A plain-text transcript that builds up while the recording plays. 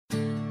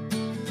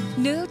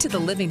New to the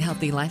living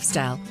healthy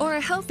lifestyle or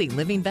a healthy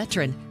living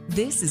veteran,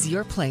 this is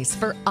your place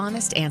for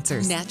honest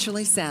answers.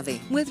 Naturally Savvy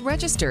with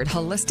registered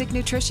holistic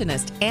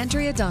nutritionist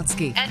Andrea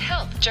Donsky and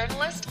health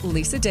journalist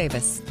Lisa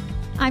Davis.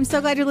 I'm so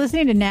glad you're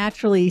listening to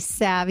Naturally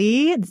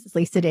Savvy. This is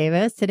Lisa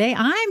Davis. Today,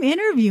 I'm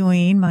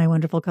interviewing my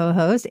wonderful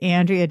co-host,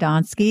 Andrea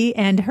Donsky,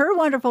 and her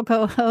wonderful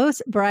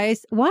co-host,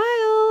 Bryce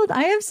Wild.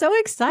 I am so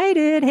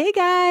excited. Hey,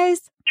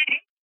 guys.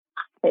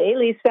 Hey,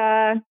 Lisa.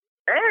 Hey,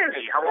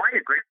 how are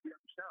you? Great to be on the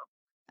show.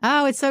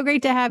 Oh, it's so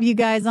great to have you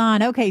guys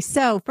on. Okay,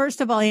 so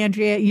first of all,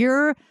 Andrea,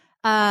 your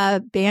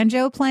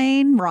banjo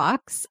playing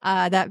rocks.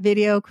 That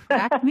video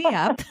cracked me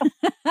up.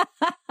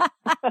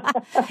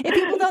 If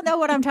people don't know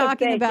what I'm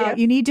talking about,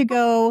 you need to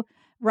go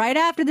right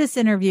after this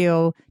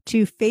interview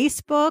to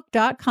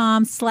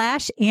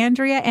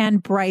facebook.com/Andrea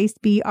and Bryce,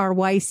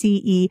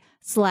 BRYCE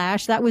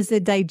 / that was the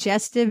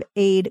Digestive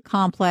Aid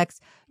Complex.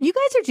 You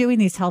guys are doing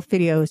these health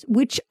videos,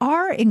 which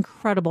are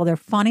incredible. They're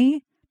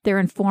funny. They're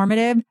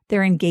informative.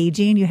 They're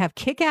engaging. You have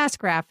kick-ass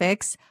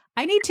graphics.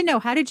 I need to know,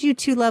 how did you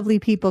two lovely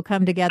people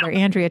come together?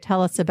 Andrea,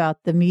 tell us about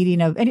the meeting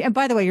of, and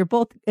by the way, you're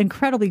both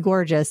incredibly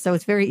gorgeous, so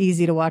it's very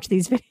easy to watch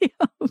these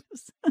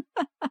videos.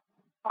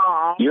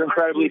 Aww, you're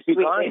incredibly sweet.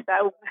 Thank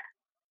you.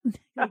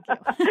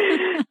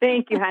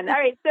 Thank you, hon. All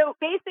right, so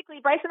basically,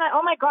 Bryce and I,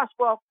 oh my gosh,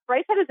 well,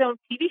 Bryce had his own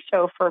TV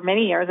show for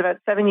many years,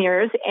 about 7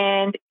 years,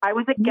 and I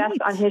was a guest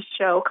on his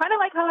show, kind of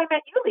like how I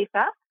met you,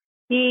 Lisa.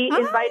 He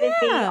invited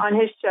me on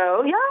his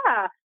show,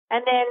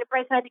 and then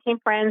Bryce and I became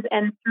friends,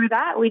 and through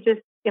that, we just,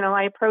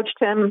 I approached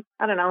him.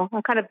 I don't know.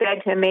 I kind of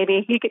begged him.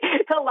 Maybe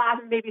he'll laugh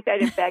and maybe say I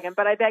didn't beg him,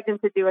 but I begged him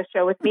to do a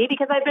show with me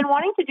because I've been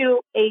wanting to do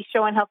a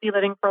show on healthy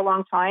living for a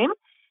long time,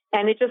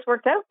 and it just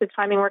worked out. The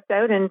timing worked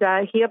out, and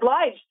he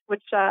obliged,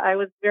 which I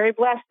was very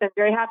blessed and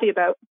very happy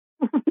about.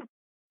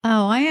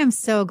 Oh, I am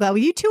so glad. Well,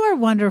 you two are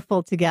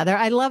wonderful together.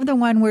 I love the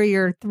one where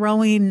you're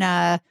throwing,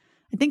 I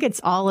think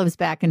it's olives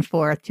back and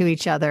forth to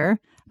each other.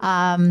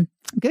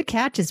 Good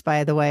catches,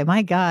 by the way.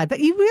 My God.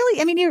 But you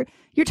really,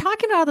 you're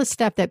talking about all the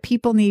stuff that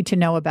people need to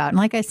know about. And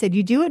like I said,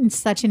 you do it in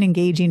such an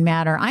engaging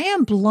manner. I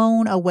am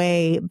blown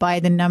away by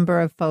the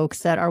number of folks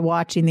that are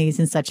watching these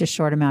in such a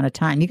short amount of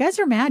time. You guys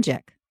are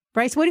magic.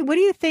 Bryce, what do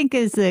you think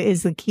is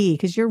the key?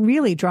 Because you're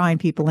really drawing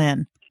people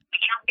in.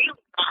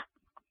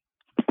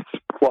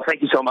 Well,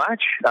 thank you so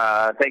much.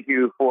 Thank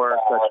you for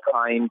such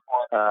kind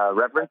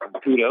reverence and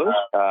kudos.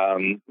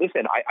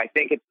 Listen, I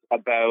think it's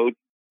about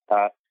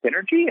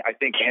synergy. I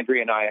think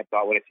Andrea and I have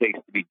got what it takes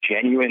to be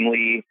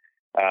genuinely,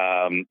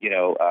 and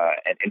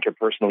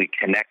interpersonally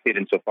connected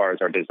insofar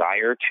as our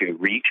desire to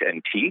reach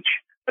and teach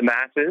the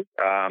masses.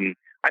 I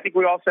think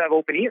we also have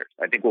open ears.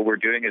 I think what we're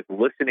doing is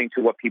listening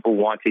to what people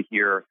want to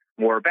hear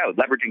more about,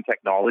 leveraging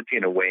technology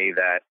in a way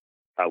that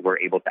we're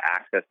able to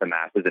access the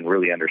masses and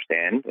really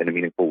understand in a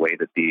meaningful way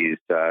that these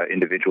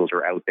individuals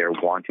are out there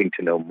wanting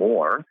to know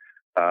more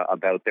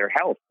about their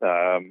health.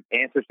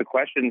 Answers to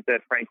questions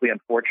that, frankly,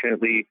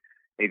 unfortunately,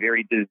 a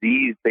very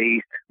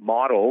disease-based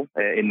model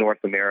in North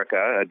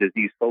America, a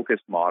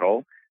disease-focused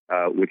model,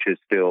 which is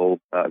still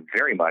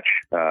very much,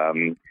 how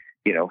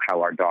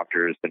our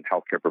doctors and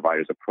healthcare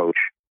providers approach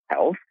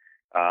health.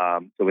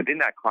 So within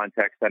that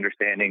context,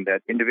 understanding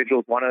that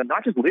individuals want to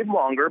not just live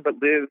longer,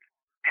 but live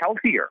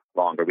healthier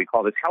longer. We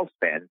call this health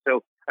span.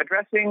 So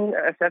assessing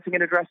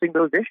and addressing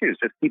those issues,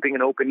 just keeping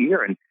an open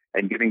ear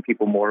and giving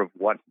people more of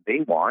what they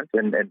want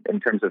and in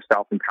terms of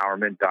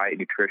self-empowerment, diet,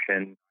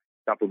 nutrition,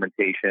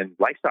 supplementation,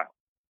 lifestyle.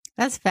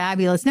 That's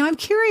fabulous. Now, I'm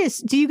curious,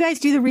 do you guys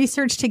do the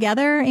research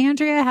together,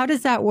 Andrea? How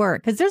does that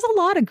work? Because there's a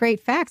lot of great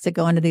facts that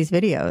go into these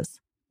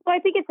videos. Well, I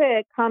think it's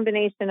a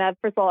combination of,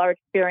 first of all, our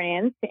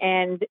experience.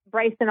 And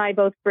Bryce and I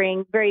both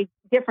bring very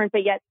different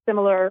but yet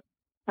similar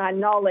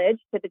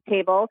knowledge to the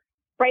table.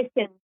 Bryce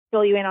can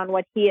fill you in on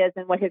what he is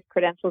and what his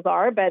credentials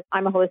are, but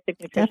I'm a holistic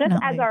nutritionist,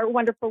 Definitely. as our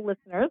wonderful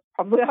listeners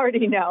probably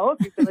already know,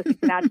 if you've been listening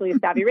to Naturally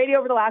Savvy Radio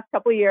over the last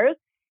couple of years.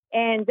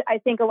 And I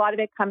think a lot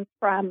of it comes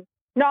from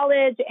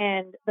knowledge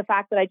and the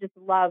fact that I just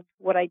love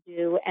what I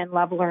do and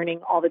love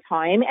learning all the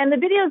time. And the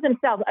videos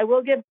themselves, I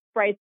will give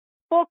Bryce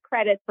full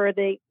credit for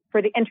the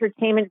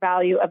entertainment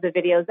value of the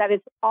videos. That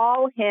is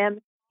all him.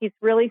 He's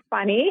really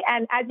funny.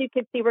 And as you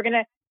can see, we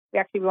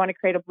want to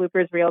create a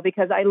bloopers reel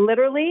because I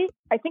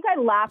think I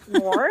laugh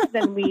more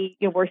than we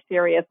were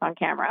serious on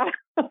camera.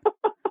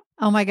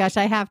 Oh my gosh,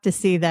 I have to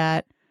see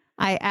that.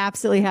 I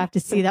absolutely have to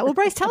see that. Well,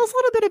 Bryce, tell us a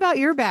little bit about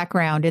your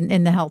background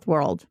in the health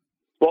world.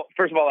 Well,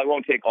 first of all, I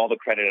won't take all the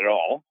credit at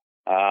all.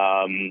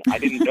 I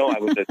didn't know I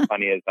was as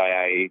funny as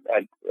I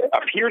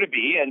appear to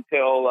be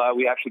until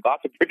we actually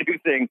got to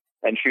producing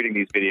and shooting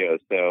these videos.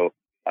 So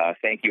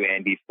thank you,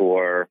 Andy,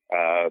 for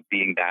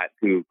being that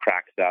who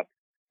cracks up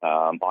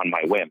on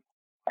my whim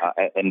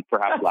and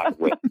perhaps lack of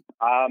whim.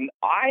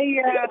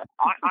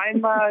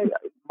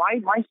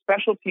 My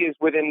specialty is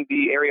within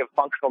the area of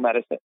functional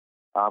medicine.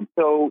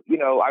 So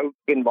I've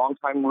been long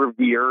time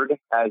revered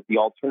as the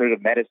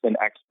alternative medicine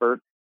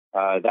expert.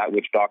 That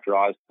which Dr.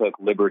 Oz took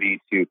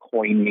liberty to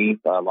coin me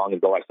long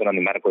ago. I sit on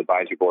the medical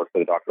advisory board for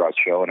the Dr. Oz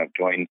show, and I've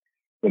joined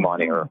him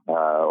on air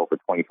over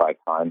 25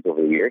 times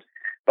over the years.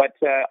 But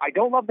I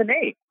don't love the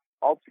name.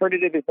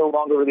 alternative is no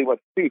longer really what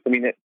suits. I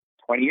mean,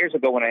 20 years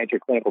ago when I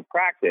entered clinical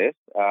practice,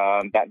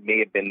 that may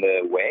have been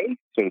the way.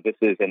 So this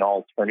is an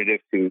alternative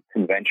to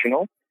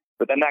conventional.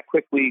 But then that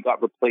quickly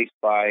got replaced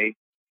by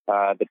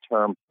the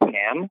term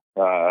CAM,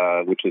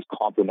 which is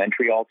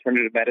complementary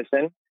alternative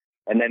medicine.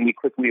 And then we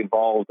quickly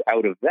evolved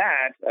out of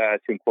that to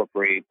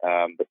incorporate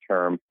the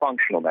term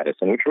functional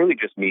medicine, which really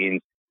just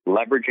means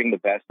leveraging the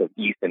best of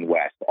East and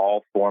West,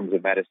 all forms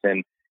of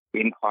medicine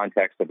in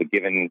context of a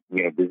given,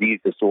 disease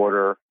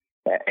disorder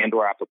and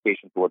or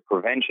application toward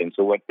prevention.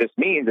 So what this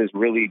means is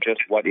really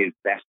just what is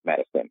best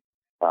medicine.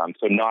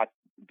 So not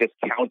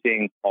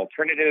discounting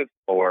alternative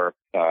or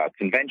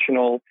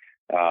conventional,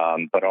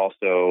 but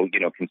also,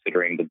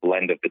 considering the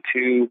blend of the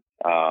two.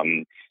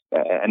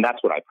 And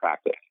that's what I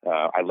practice.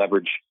 I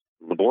leverage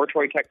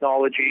laboratory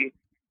technology,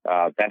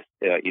 best,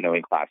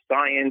 in class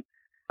science,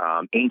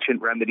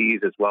 ancient remedies,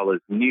 as well as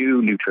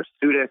new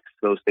nutraceutics,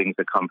 those things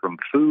that come from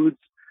foods,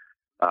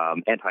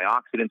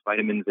 antioxidants,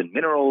 vitamins, and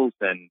minerals,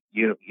 and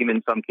even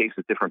in some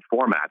cases different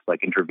formats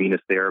like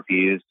intravenous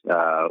therapies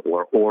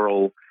or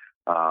oral.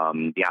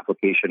 The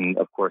application,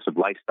 of course, of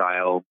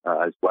lifestyle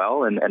as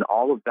well, and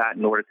all of that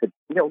in order to,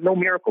 no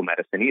miracle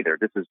medicine either.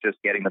 This is just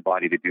getting the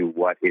body to do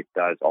what it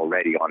does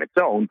already on its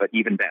own, but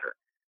even better.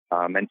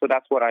 And so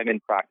that's what I'm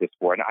in practice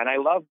for. And I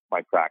love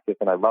my practice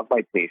and I love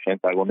my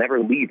patients. I will never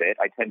leave it.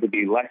 I tend to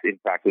be less in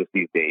practice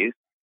these days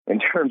in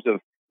terms of,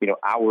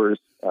 hours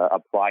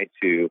applied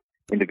to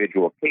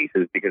individual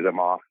cases because I'm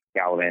off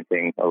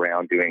gallivanting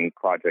around doing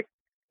projects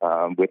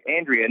with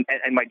Andrea.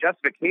 And my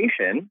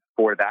justification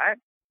for that,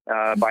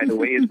 by the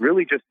way, is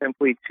really just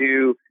simply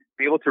to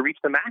be able to reach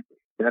the masses.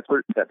 And that's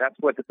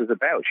what this is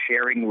about,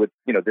 sharing with,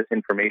 this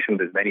information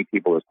with as many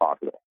people as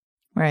possible.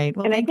 Right.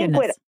 Well, and thank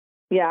goodness.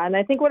 And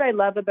I think what I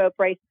love about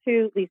Bryce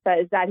too,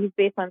 Lisa, is that he's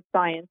based on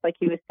science, like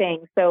he was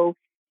saying. So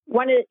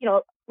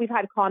we've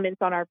had comments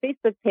on our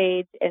Facebook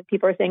page and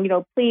people are saying,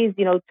 please,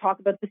 talk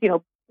about this,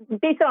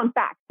 base it on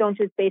facts. Don't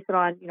just base it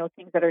on,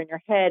 things that are in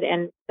your head.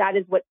 And that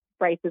is what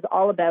Bryce is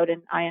all about.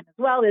 And I am as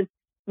well,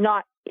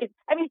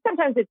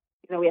 sometimes it's,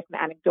 we have some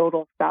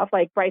anecdotal stuff.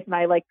 Like Bryce and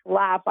I like to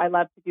laugh. I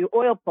love to do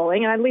oil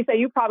pulling. And Lisa,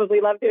 you probably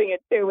love doing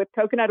it too with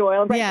coconut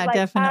oil. And yeah,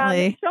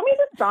 definitely. Show me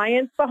the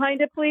science behind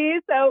it,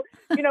 please. So,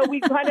 we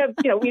kind of,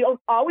 we don't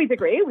always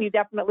agree. We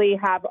definitely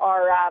have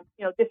our,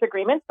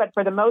 disagreements. But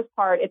for the most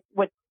part,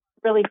 what's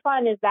really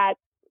fun is that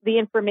the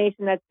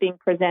information that's being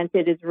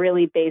presented is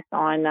really based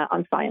on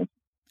science.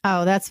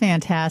 Oh, that's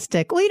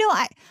fantastic. Well,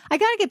 I got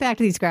to get back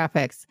to these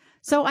graphics.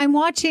 So I'm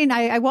watching,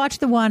 I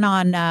watched the one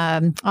on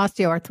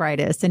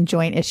osteoarthritis and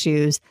joint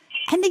issues.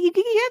 And then you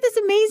have this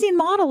amazing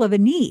model of a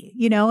knee,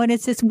 and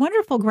it's this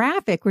wonderful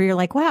graphic where you're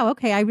like, wow,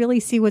 okay, I really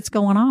see what's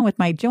going on with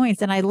my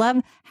joints. And I love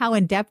how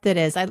in depth it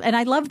is. And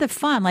I love the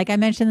fun. Like I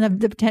mentioned,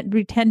 the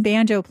pretend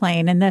banjo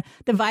playing and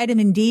the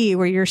vitamin D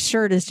where your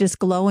shirt is just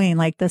glowing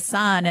like the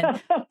sun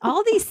and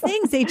all these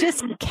things, they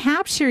just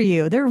capture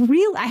you. They're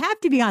real. I have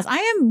to be honest. I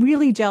am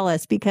really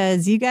jealous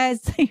because you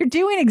guys, you're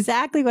doing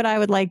exactly what I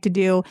would like to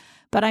do.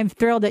 But I'm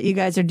thrilled that you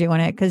guys are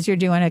doing it because you're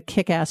doing a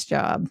kick-ass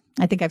job.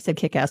 I think I've said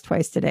kick-ass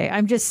twice today.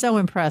 I'm just so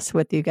impressed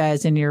with you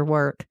guys and your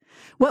work.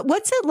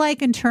 What's it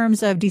like in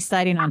terms of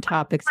deciding on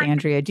topics,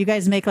 Andrea? Do you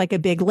guys make like a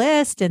big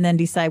list and then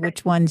decide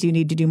which ones you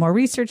need to do more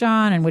research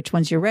on and which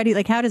ones you're ready?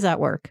 Like, how does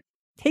that work?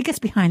 Take us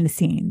behind the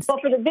scenes. Well,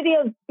 for the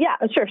videos, yeah,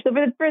 sure. So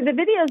for the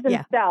videos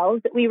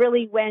themselves, we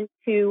really went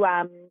to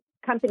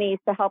companies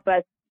to help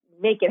us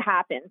make it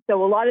happen.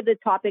 So a lot of the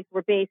topics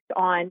were based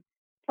on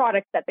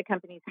products that the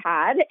companies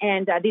had.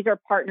 And these are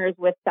partners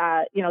with,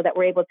 that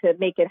were able to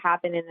make it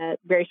happen in a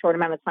very short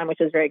amount of time,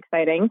 which is very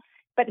exciting.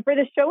 But for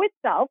the show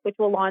itself, which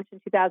will launch in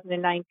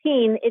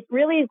 2019, it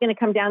really is going to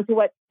come down to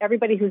what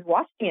everybody who's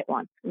watching it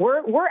wants.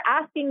 We're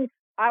asking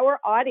our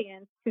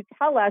audience to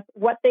tell us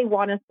what they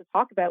want us to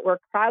talk about. We're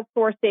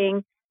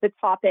crowdsourcing the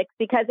topics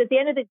because at the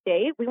end of the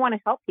day, we want to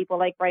help people,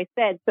 like Bryce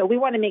said. So we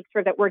want to make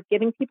sure that we're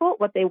giving people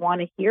what they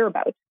want to hear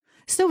about.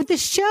 So the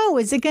show,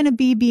 is it going to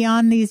be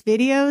beyond these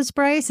videos,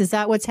 Bryce? Is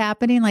that what's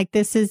happening? Like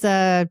this is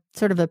a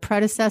sort of a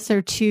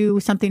predecessor to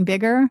something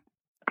bigger?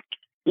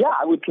 Yeah,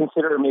 I would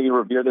consider maybe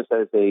revere this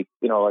as a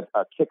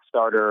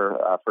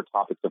Kickstarter for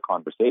topics of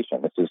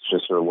conversation. This is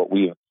just sort of what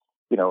we've,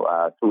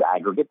 through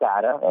aggregate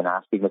data and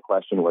asking the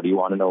question, what do you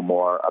want to know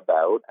more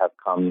about, have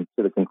come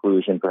to the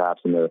conclusion,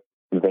 perhaps in the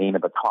vein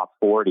of a top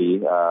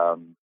 40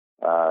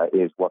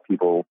 is what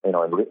people,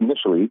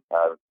 initially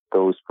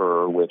those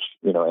for which,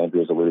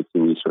 Andrea's alluded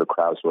to, we sort of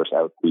crowdsource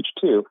outreach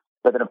to.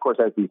 But then, of course,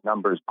 as these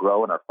numbers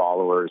grow and our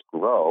followers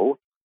grow,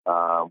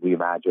 we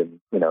imagine,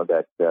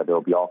 that there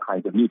will be all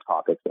kinds of new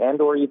topics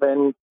and or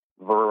even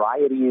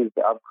varieties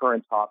of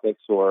current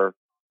topics or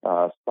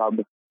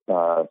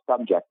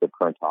subjects of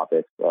current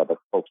topics that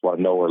folks want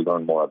to know or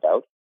learn more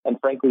about. And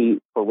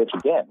frankly, for which,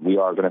 again, we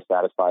are going to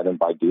satisfy them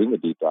by doing the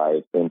deep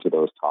dive into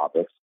those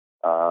topics.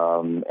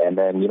 And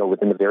then,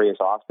 within the various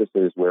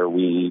auspices where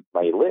we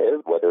might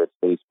live, whether it's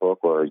Facebook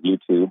or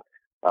YouTube,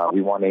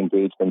 we want to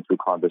engage them through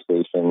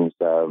conversations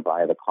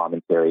via the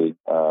commentary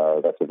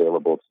that's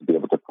available to be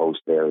able to post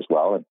there as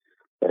well.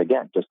 and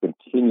again, just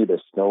continue to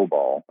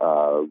snowball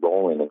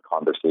rolling in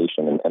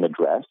conversation and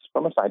address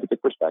from a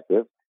scientific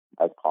perspective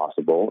as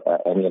possible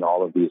any and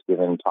all of these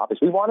given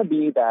topics. We want to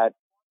be that,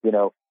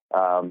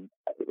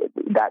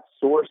 that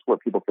source where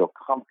people feel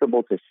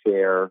comfortable to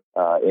share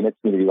in a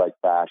community-like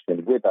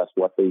fashion with us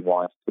what they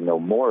want to know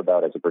more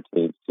about as it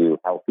pertains to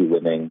healthy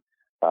living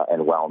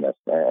and wellness.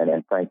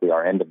 And frankly,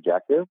 our end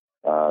objective,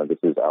 this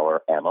is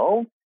our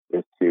MO,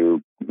 is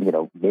to,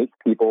 make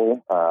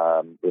people,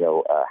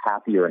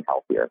 happier and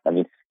healthier. I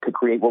mean, to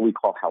create what we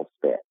call health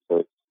span. So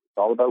it's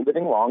all about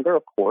living longer.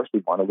 Of course,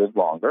 we want to live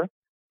longer.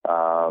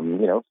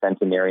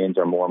 Centenarians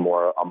are more and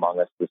more among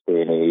us this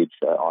day and age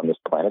on this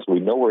planet. So we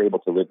know we're able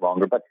to live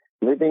longer, but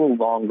living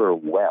longer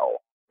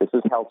well, this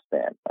is health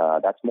span.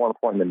 That's more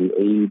important than the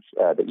age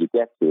that you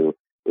get to.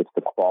 It's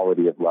the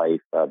quality of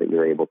life that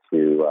you're able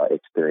to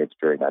experience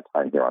during that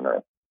time here on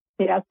Earth.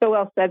 Yeah, so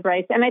well said,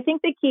 Bryce. And I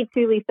think the key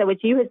too, Lisa, which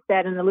you had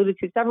said and alluded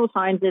to several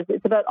times, is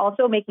it's about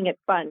also making it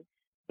fun.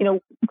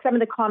 Some of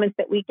the comments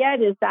that we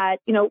get is that,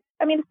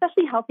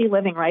 especially healthy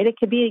living, right? It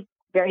could be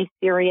very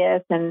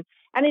serious and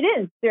it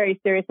is very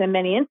serious in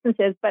many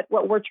instances. But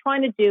what we're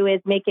trying to do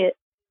is make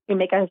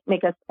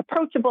us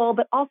approachable,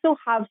 but also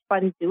have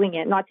fun doing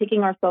it, not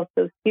taking ourselves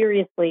so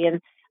seriously.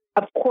 And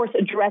of course,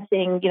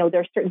 addressing,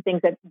 there are certain things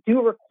that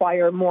do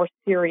require more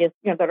serious,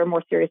 that are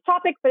more serious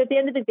topics. But at the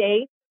end of the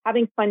day,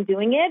 having fun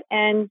doing it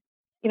and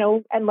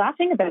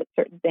laughing about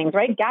certain things,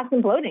 right? Gas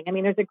and bloating. I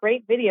mean, there's a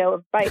great video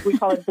of Bryce. We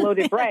call it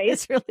Bloated Bryce.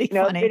 It's really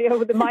funny. A video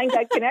with the Mind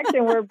Gut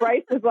Connection where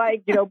Bryce is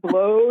like,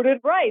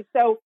 bloated Bryce.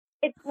 So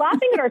it's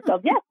laughing at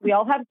ourselves. Yes, we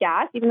all have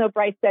gas, even though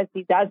Bryce says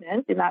he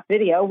doesn't in that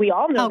video. We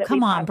all know that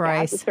come on,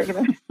 Bryce. Please.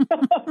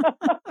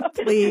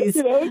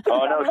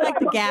 I like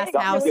the gas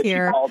house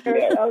here.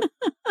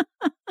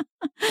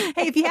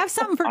 Hey, if you have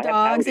something for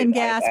dogs and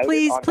gas,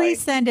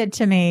 please send it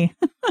to me.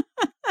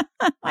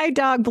 My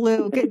dog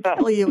Blue could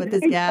kill you with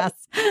his gas.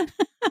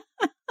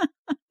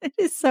 It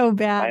is so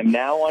bad. I'm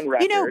now on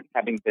record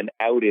having been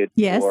outed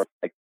for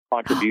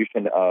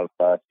contribution of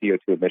CO2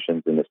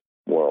 emissions in this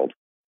world.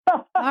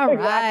 All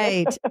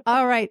right.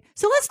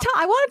 So let's talk.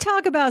 I want to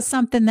talk about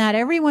something that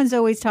everyone's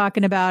always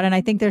talking about. And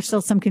I think there's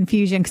still some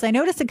confusion because I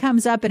noticed it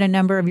comes up in a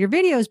number of your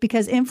videos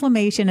because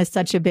inflammation is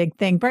such a big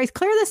thing. Bryce,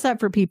 clear this up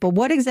for people.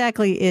 What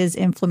exactly is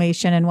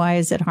inflammation and why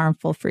is it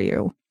harmful for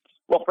you?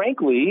 Well,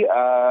 frankly,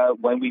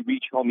 when we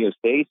reach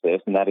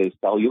homeostasis, and that is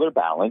cellular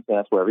balance, and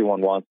that's where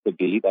everyone wants to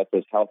be, that's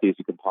as healthy as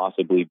you could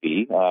possibly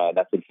be.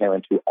 That's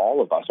inherent to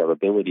all of us, our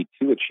ability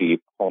to achieve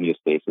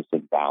homeostasis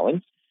and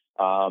balance.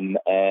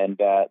 And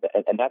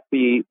that's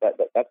the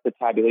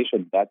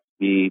tabulation. That's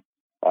the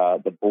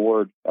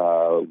board,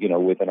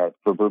 within our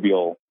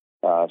proverbial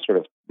sort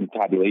of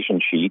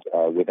tabulation sheet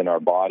within our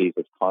bodies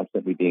that's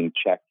constantly being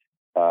checked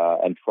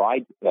and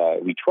tried.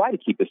 We try to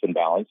keep this in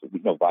balance,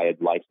 via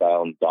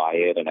lifestyle and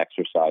diet and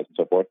exercise and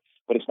so forth.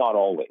 But it's not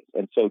always.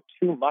 And so,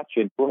 too much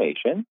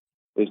inflammation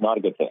is not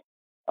a good thing.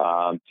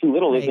 Too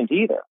little isn't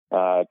either.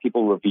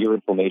 People revere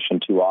inflammation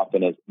too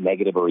often as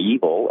negative or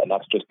evil, and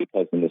that's just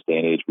because in this day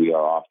and age we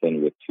are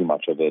often with too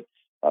much of it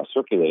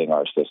circulating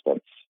our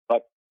system.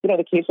 But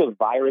the case of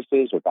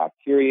viruses or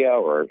bacteria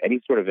or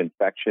any sort of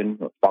infection,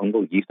 or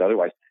fungal, yeast,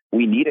 otherwise,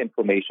 we need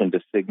inflammation to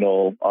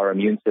signal our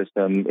immune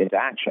system into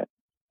action,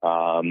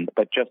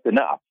 but just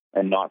enough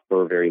and not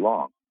for very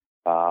long.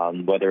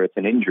 Whether it's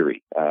an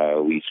injury,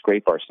 we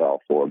scrape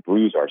ourselves or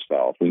bruise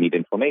ourselves, we need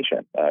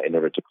inflammation in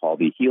order to call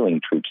the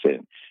healing troops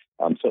in.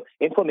 So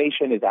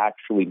inflammation is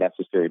actually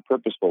necessary and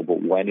purposeful,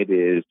 but when it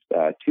is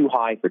too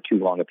high for too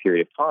long a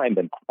period of time,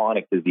 then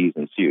chronic disease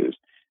ensues.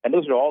 And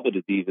those are all the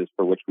diseases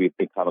for which we've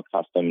become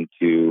accustomed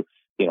to,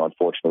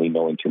 unfortunately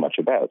knowing too much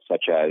about,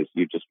 such as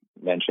you just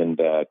mentioned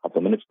a couple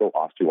of minutes ago,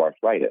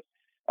 osteoarthritis.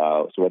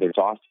 So whether it's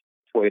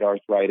osteoid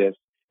arthritis,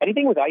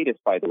 anything with itis,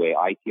 by the way,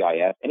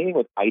 ITIS, anything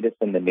with itis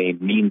in the name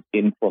means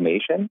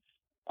inflammation.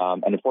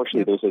 And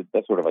unfortunately,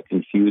 that's sort of a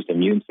confused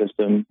immune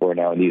system where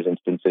now in these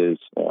instances,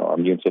 our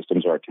immune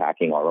systems are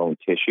attacking our own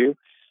tissue.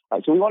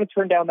 So we want to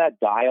turn down that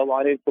dial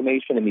on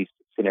inflammation in these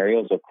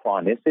scenarios of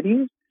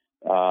chronicity.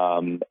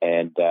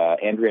 And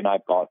Andrea and I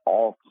have got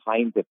all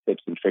kinds of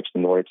tips and tricks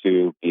in order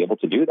to be able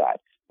to do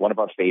that. One of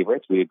our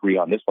favorites, we agree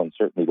on this one,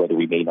 certainly, whether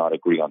we may not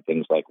agree on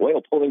things like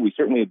oil pulling. We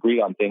certainly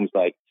agree on things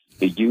like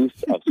the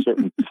use of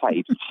certain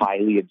types,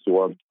 highly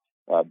absorbed,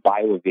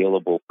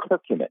 bioavailable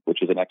curcumin,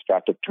 which is an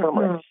extract of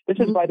turmeric. This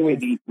is, by the way,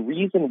 the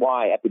reason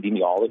why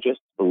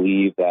epidemiologists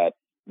believe that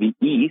the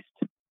East,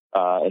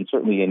 and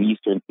certainly in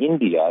Eastern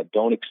India,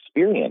 don't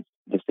experience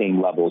the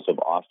same levels of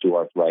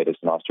osteoarthritis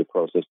and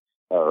osteoporosis,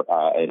 or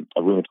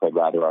rheumatoid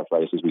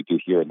arthritis as we do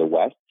here in the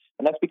West.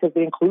 And that's because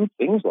they include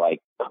things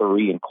like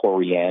curry and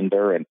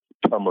coriander and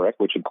turmeric,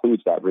 which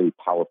includes that really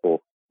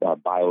powerful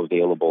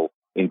bioavailable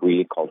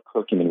ingredient called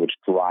curcumin, which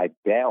drives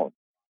down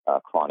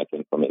chronic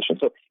inflammation.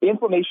 So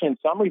inflammation, in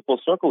summary, full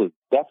circle, is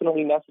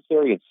definitely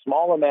necessary in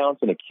small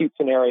amounts in acute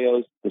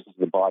scenarios. This is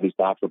the body's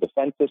natural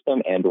defense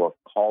system and or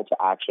call to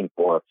action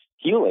for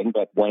healing.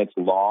 But when it's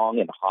long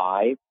and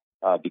high,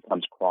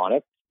 becomes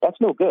chronic, that's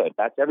no good.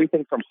 That's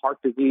everything from heart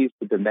disease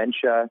to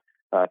dementia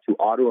to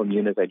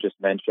autoimmune, as I just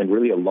mentioned,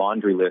 really a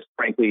laundry list,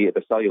 frankly, at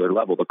the cellular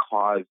level, the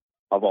cause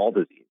of all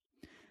disease.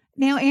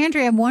 Now,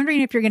 Andrea, I'm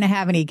wondering if you're going to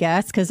have any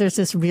guests, because there's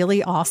this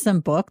really awesome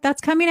book that's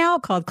coming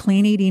out called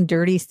Clean Eating,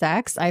 Dirty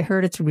Sex. I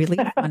heard it's really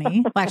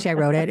funny. Well, actually, I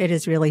wrote it. It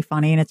is really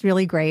funny and it's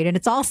really great. And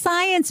it's all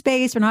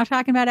science-based. We're not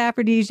talking about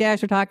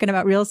aphrodisiacs. We're talking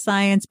about real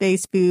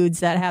science-based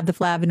foods that have the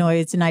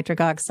flavonoids, the nitric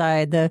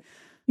oxide, the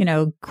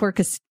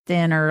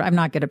quercetin, or I'm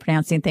not good at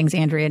pronouncing things.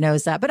 Andrea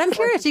knows that. But I'm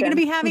curious, are you going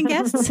to be having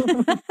guests?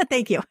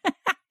 Thank you.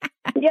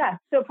 Yeah.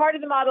 So part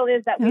of the model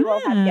is that we will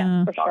have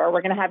guests for sure.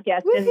 We're going to have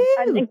guests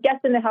and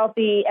guests in the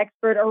healthy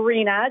expert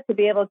arena to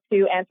be able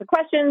to answer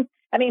questions.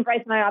 I mean,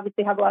 Bryce and I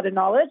obviously have a lot of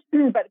knowledge,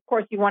 but of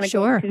course you want to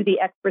go to the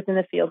experts in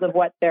the field of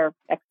what their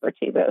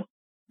expertise is.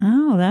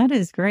 Oh, that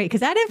is great. Because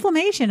that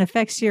inflammation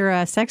affects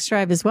your sex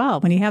drive as well.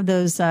 When you have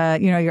those,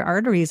 your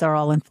arteries are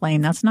all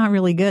inflamed, that's not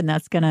really good. And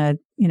that's going to,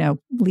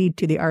 lead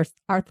to the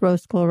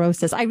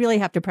atherosclerosis. I really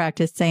have to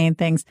practice saying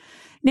things.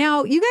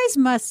 Now, you guys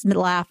must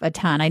laugh a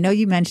ton. I know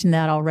you mentioned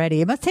that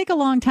already. It must take a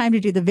long time to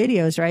do the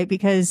videos, right?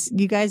 Because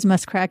you guys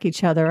must crack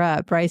each other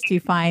up. Bryce, do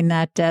you find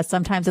that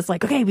sometimes it's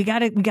like, okay, we got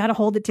to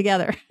hold it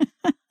together?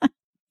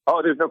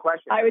 Oh, there's no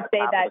question. I would say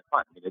that.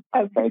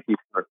 Thank you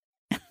for.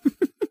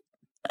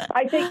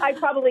 I think I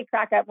probably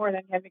crack up more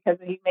than him because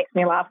he makes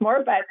me laugh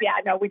more. But yeah,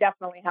 no, we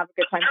definitely have a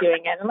good time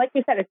doing it. And like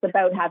you said, it's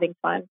about having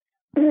fun.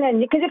 And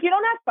because if you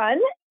don't have fun,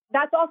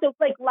 that's also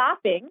like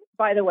laughing,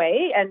 by the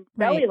way, and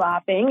belly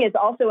laughing is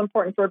also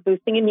important for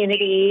boosting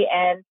immunity.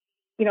 And,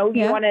 you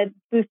want to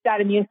boost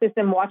that immune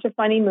system, watch a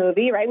funny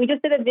movie, right? We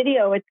just did a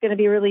video. It's going to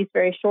be released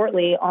very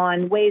shortly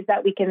on ways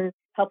that we can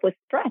help with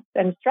stress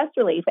and stress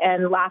relief.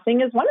 And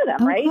laughing is one of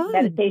them, right? Good.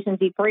 Meditation,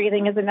 deep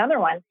breathing is another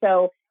one.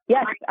 So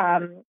yes,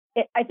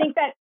 I think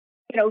that,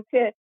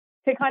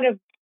 to kind of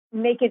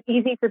make it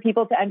easy for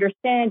people to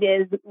understand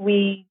is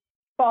we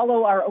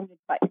follow our own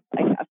advice,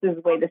 I guess is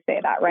a way to say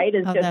that, right?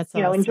 Is just,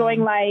 awesome.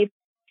 Enjoying life,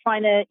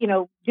 trying to,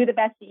 do the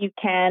best that you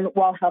can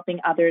while helping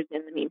others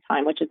in the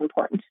meantime, which is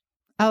important.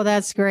 Oh,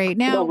 that's great.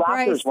 Now,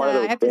 laughter is one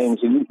of those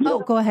things.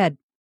 Go ahead.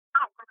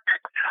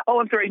 Oh,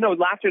 I'm sorry. No,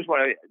 laughter is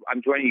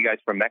I'm joining you guys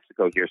from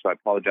Mexico here, so I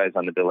apologize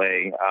on the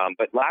delay.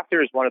 But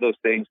laughter is one of those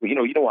things where,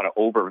 you don't want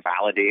to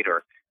over-validate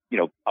or,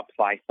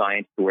 apply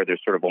science to where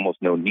there's sort of almost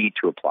no need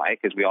to apply it,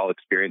 because we all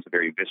experience a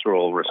very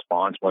visceral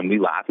response when we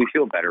laugh. We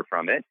feel better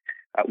from it.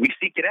 We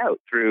seek it out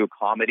through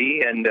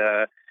comedy and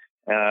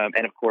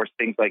of course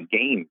things like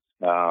games,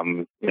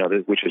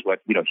 which is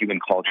what human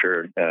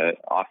culture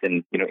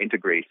often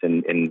integrates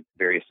in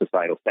various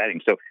societal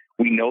settings. So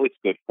we know it's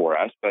good for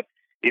us, but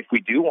if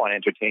we do want to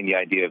entertain the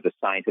idea of the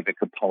scientific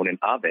component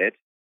of it,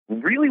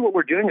 really what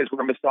we're doing is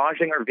we're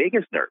massaging our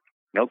vagus nerve.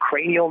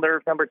 Cranial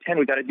nerve number 10.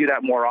 We've got to do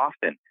that more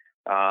often.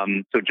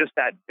 So just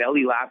that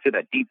belly laughter,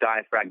 that deep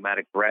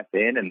diaphragmatic breath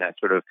in, and that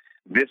sort of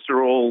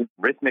visceral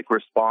rhythmic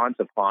response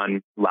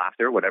upon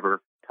laughter,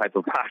 whatever type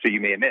of laughter you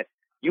may emit,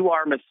 you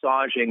are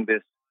massaging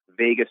this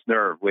vagus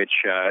nerve, which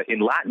in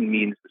Latin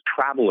means the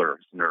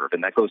traveler's nerve,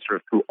 and that goes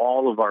sort of through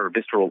all of our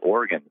visceral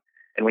organs.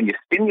 And when you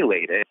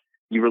stimulate it,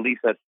 you release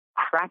a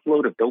crap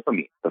load of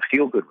dopamine, the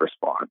feel-good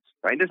response,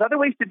 right? There's other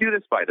ways to do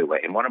this, by the way,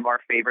 and one of our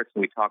favorites,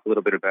 and we talk a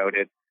little bit about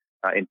it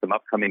in some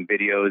upcoming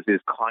videos,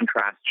 is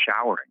contrast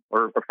showering.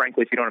 Or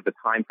frankly, if you don't have the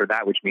time for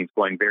that, which means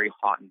going very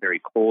hot and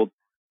very cold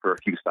for a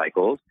few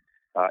cycles,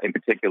 in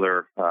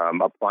particular,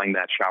 applying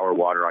that shower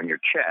water on your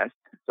chest,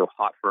 so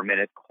hot for a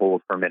minute,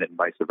 cold for a minute, and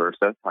vice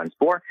versa, times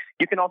 4.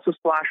 You can also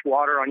splash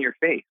water on your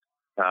face.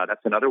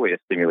 That's another way to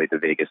stimulate the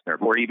vagus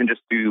nerve, or even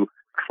just do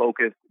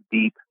focused,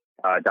 deep,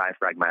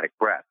 diaphragmatic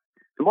breath.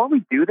 The more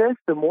we do this,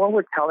 the more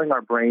we're telling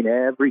our brain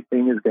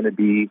everything is going to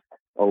be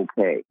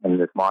okay. In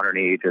this modern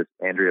age, as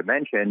Andrea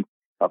mentioned,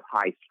 of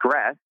high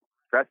stress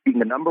being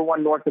the number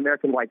one North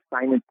American-wide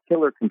silent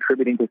killer,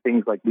 contributing to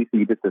things like Lisa,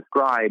 you just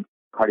described,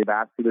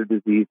 cardiovascular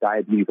disease,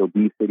 diabetes,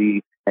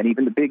 obesity, and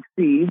even the big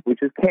C, which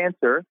is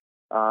cancer.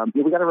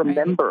 We got to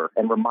remember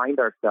and remind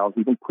ourselves,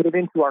 we can put it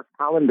into our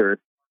calendars,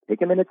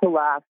 take a minute to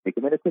laugh, take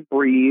a minute to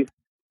breathe,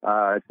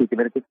 take a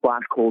minute to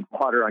splash cold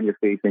water on your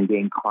face and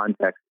gain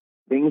context.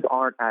 Things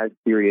aren't as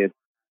serious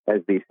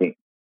as they seem.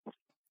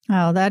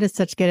 Oh, that is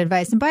such good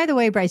advice. And by the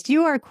way, Bryce,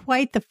 you are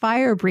quite the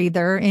fire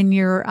breather in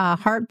your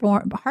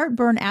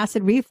heartburn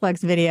acid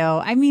reflux video.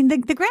 I mean, the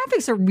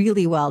graphics are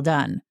really well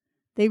done.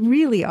 They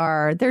really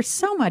are. They're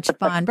so much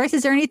fun. Bryce,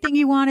 is there anything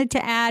you wanted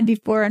to add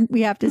before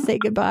we have to say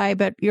goodbye?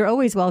 But you're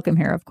always welcome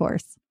here, of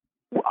course.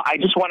 Well, I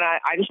just want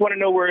to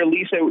know where,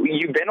 Lisa,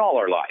 you've been all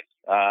our lives.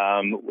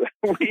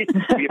 We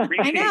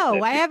appreciate. I know.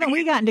 Why haven't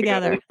we gotten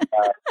together?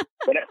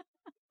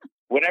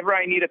 Whenever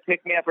I need a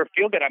pick me up or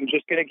feel good, I'm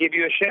just going to give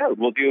you a shout.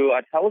 We'll do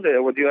a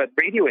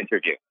radio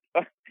interview.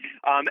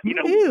 When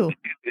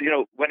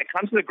it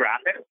comes to the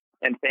graphics,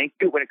 and thank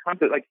you. When it comes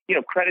to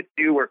credits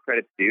due where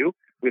credits due.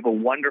 We have a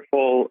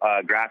wonderful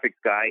graphics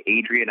guy,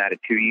 Adrian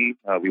Adatuyi.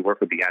 We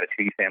work with the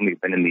Adatuyi family.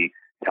 We've been in the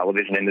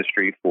television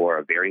industry for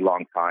a very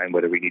long time.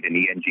 Whether we need an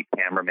ENG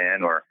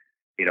cameraman or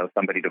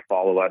somebody to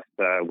follow us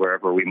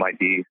wherever we might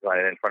be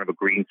in front of a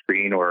green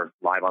screen or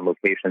live on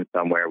location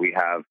somewhere, we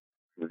have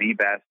the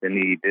best in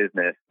the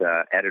business,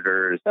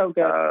 editors,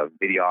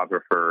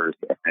 videographers,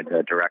 and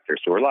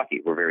directors. So we're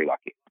lucky. We're very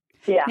lucky.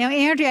 Yeah. Now,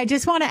 Andrea, I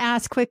just want to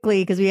ask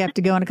quickly, because we have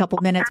to go in a couple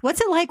of minutes.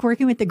 What's it like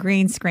working with the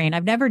green screen?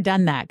 I've never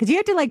done that, because you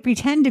have to like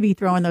pretend to be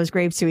throwing those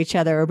grapes to each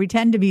other, or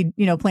pretend to be,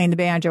 playing the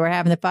banjo, or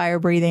having the fire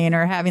breathing,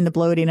 or having the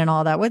bloating and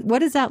all that.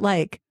 What is that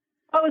like?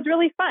 Oh, it's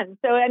really fun.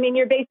 So, I mean,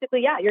 you're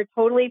basically, you're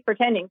totally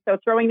pretending. So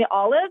throwing the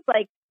olives,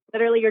 like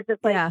literally you're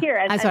just like, here.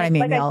 And, that's what I mean.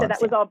 Like I said,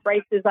 that was all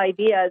Bryce's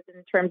ideas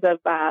in terms of,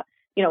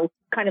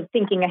 kind of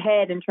thinking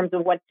ahead in terms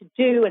of what to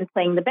do and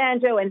playing the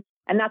banjo. And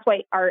that's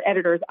why our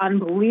editor is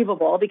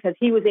unbelievable, because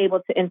he was able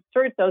to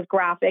insert those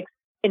graphics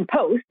in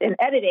post and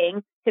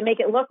editing to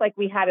make it look like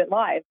we had it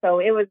live. So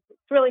it's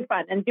really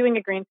fun. And doing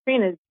a green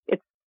screen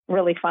it's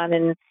really fun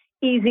and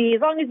easy,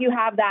 as long as you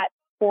have that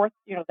fourth,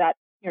 that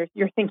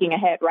you're thinking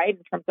ahead, right,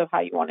 in terms of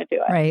how you want to do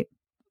it. Right.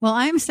 Well,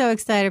 I'm so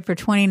excited for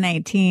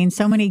 2019.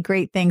 So many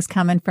great things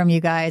coming from you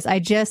guys. I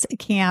just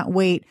can't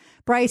wait.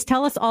 Bryce,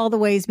 tell us all the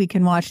ways we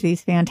can watch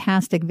these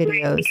fantastic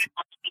videos.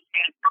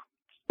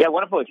 Yeah,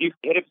 wonderful. If you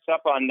hit us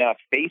up on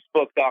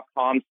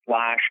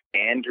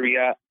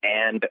facebook.com/Andrea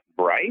and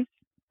Bryce,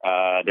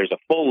 there's a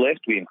full list.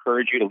 We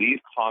encourage you to leave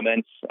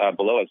comments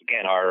below us.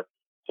 Again, our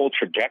whole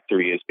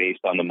trajectory is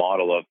based on the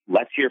model of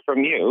let's hear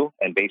from you.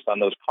 And based on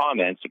those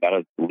comments, you got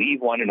to leave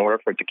one in order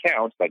for it to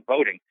count, like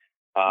voting.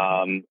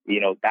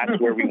 That's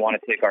where we want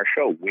to take our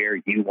show, where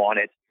you want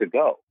it to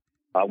go.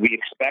 We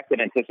expect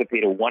and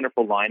anticipate a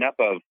wonderful lineup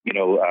of,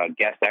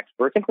 guest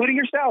experts, including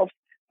yourself.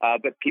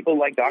 But people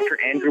like Dr.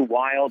 Andrew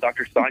Weil,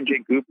 Dr.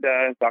 Sanjay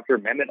Gupta, Dr.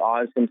 Mehmet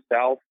Oz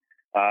himself,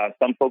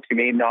 some folks you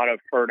may not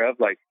have heard of,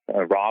 like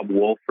Rob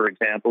Wolf, for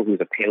example, who's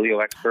a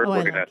paleo expert.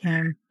 We're going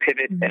to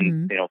pivot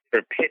and,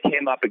 sort of pit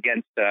him up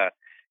against,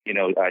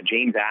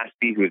 James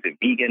Aspey, who is a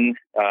vegan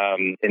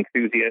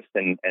enthusiast,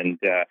 and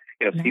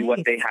see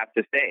what they have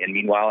to say. And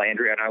meanwhile,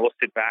 Andrea and I will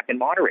sit back and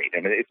moderate.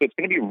 And it's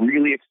going to be a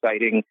really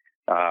exciting,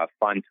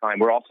 fun time.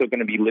 We're also going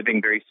to be living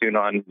very soon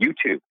on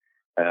YouTube.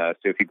 So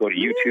if you go to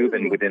YouTube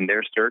and within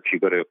their search, you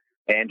go to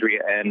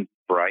Andrea and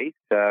Bryce,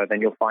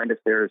 then you'll find us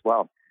there as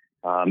well.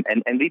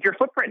 And leave your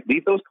footprint.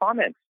 Leave those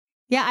comments.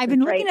 Yeah, I've been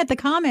looking at the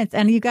comments,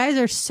 and you guys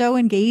are so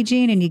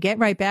engaging, and you get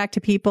right back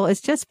to people.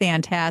 It's just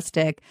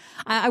fantastic.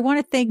 I want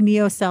to thank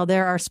NeoCell.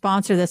 They're our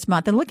sponsor this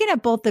month. And looking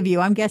at both of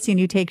you, I'm guessing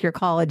you take your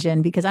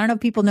collagen, because I don't know if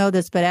people know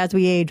this, but as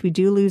we age, we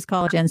do lose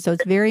collagen. So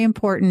it's very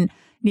important.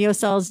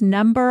 NeoCell's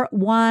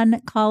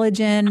 #1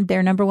 collagen.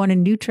 They're #1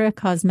 in Nutra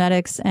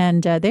Cosmetics,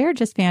 and they're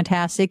just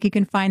fantastic. You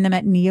can find them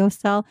at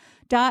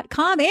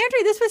neocell.com.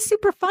 Andrea, this was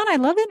super fun. I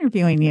love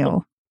interviewing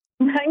you.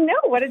 I know,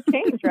 what a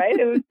change, right?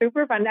 It was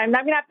super fun. I'm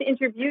not going to have to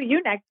interview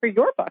you next for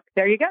your book.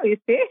 There you go. You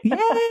see?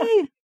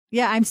 Yay.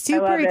 Yeah, I'm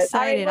super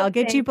excited. I'll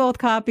get you both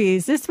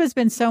copies. This has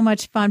been so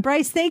much fun.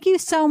 Bryce, thank you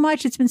so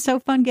much. It's been so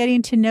fun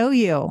getting to know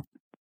you.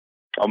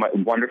 Oh, my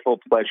wonderful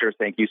pleasure.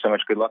 Thank you so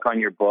much. Good luck on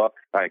your book.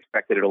 I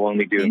expect that it'll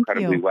only do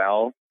incredibly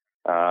well.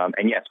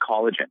 And yes,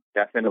 collagen,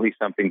 definitely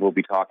something we'll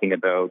be talking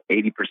about.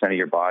 80% of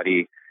your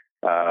body,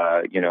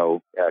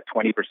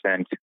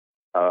 20%,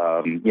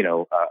 of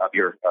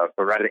your,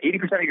 or rather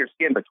 80% of your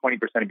skin, but 20%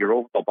 of your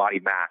overall body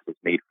mass is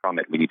made from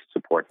it. We need to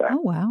support that.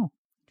 Oh, wow.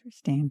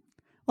 Interesting.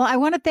 Well, I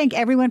want to thank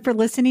everyone for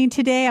listening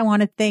today. I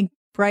want to thank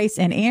Bryce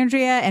and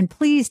Andrea, and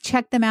please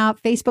check them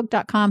out.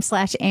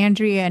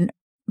 Facebook.com/Andrea and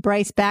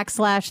Bryce /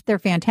 they're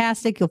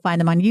fantastic. You'll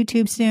find them on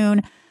YouTube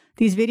soon.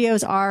 These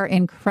videos are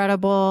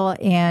incredible,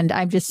 and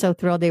I'm just so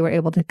thrilled they were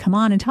able to come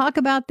on and talk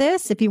about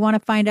this. If you want to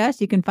find us,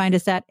 you can find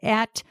us at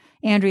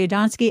Andrea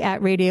Donsky,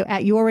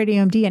 at Your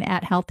Radio MD, and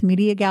at Health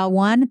Media Gal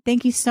 1.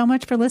 Thank you so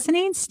much for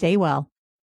listening. Stay well.